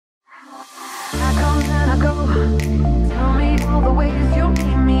go. Tell me all the ways you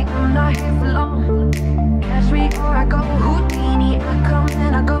need me, I'm not here for long. Catch me or I go, Houdini, I come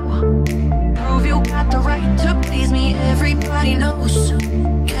and I go. Prove you got the right to please me, everybody knows.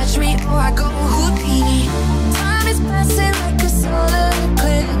 Catch me or I go, Houdini. Time is passing like a solar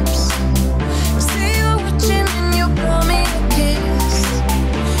eclipse. See you watching and you blow me a kiss.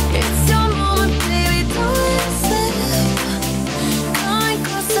 It's your moment, baby, don't let it slip. Coming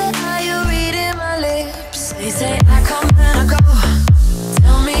closer, are you reading my lips? They say I